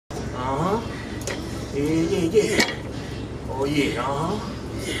Yeah. Oh,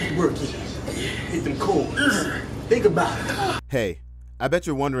 yeah, Work it. Hit them chords. Think about it. Hey, I bet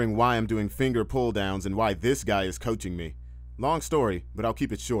you're wondering why I'm doing finger pull downs and why this guy is coaching me. Long story, but I'll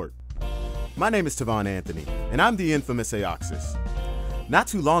keep it short. My name is Tavon Anthony, and I'm the infamous Aeoxis. Not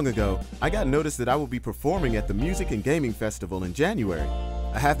too long ago, I got notice that I will be performing at the Music and Gaming Festival in January.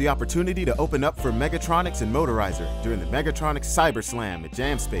 I had the opportunity to open up for Megatronics and Motorizer during the Megatronics Cyber Slam at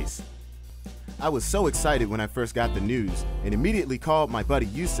Jam Space. I was so excited when I first got the news and immediately called my buddy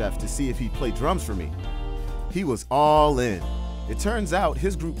Yusef to see if he'd play drums for me. He was all in. It turns out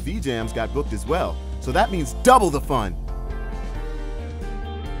his group V-Jams got booked as well, so that means double the fun.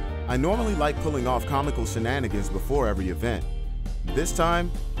 I normally like pulling off comical shenanigans before every event. This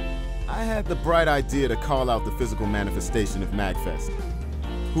time, I had the bright idea to call out the physical manifestation of Magfest,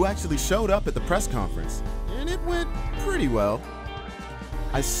 who actually showed up at the press conference, and it went pretty well.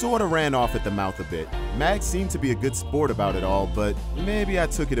 I sorta ran off at the mouth a bit. Mag seemed to be a good sport about it all, but maybe I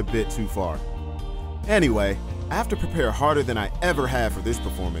took it a bit too far. Anyway, I have to prepare harder than I ever have for this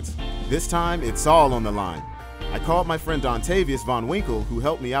performance. This time, it's all on the line. I called my friend Dontavius Von Winkle, who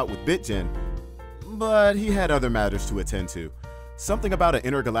helped me out with BitGen, but he had other matters to attend to. Something about an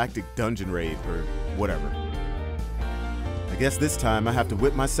intergalactic dungeon raid, or whatever. I guess this time I have to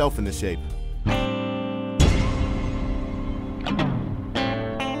whip myself into shape.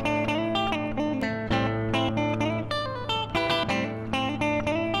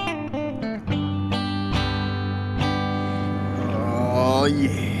 Oh,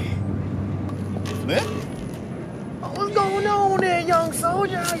 yeah. Flip? What's going on there, young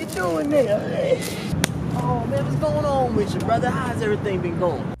soldier? How you doing there? Oh, man, what's going on with you, brother? How's everything been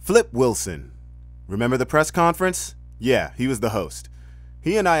going? Flip Wilson. Remember the press conference? Yeah, he was the host.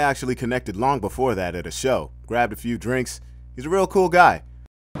 He and I actually connected long before that at a show. Grabbed a few drinks. He's a real cool guy.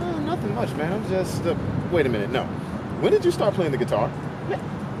 Nothing much, man. I'm just... wait a minute, no. When did you start playing the guitar? Man,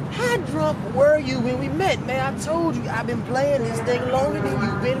 how drunk were you when we met, man? I told you I've been playing this thing longer than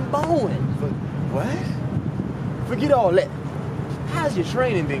you've been born. But what? Forget all that. How's your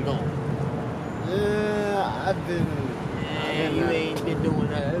training been going? I've been... You ain't been doing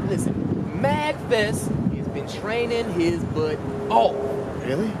that. Listen, Magfest has been training his butt off.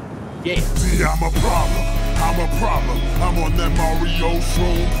 Really? Yeah. See, I'm a problem. I'm on that Mario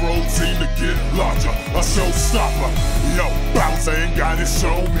Shroom protein to get larger. A showstopper. Yo, Bouncer ain't got it,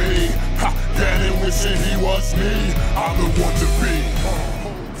 show me. Ha, Danny wishing he was me. I'm the one to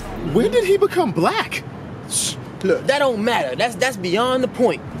be. When did he become black? Shh. Look, that don't matter. That's beyond the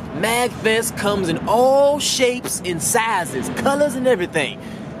point. Magfest comes in all shapes and sizes, colors and everything.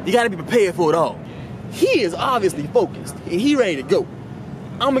 You gotta be prepared for it all. He is obviously focused, and he ready to go.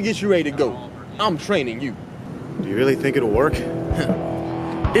 I'm gonna get you ready to go. I'm training you. Do you really think it'll work?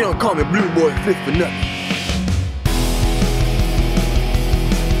 They don't call me Blue Boy Flip for nothing.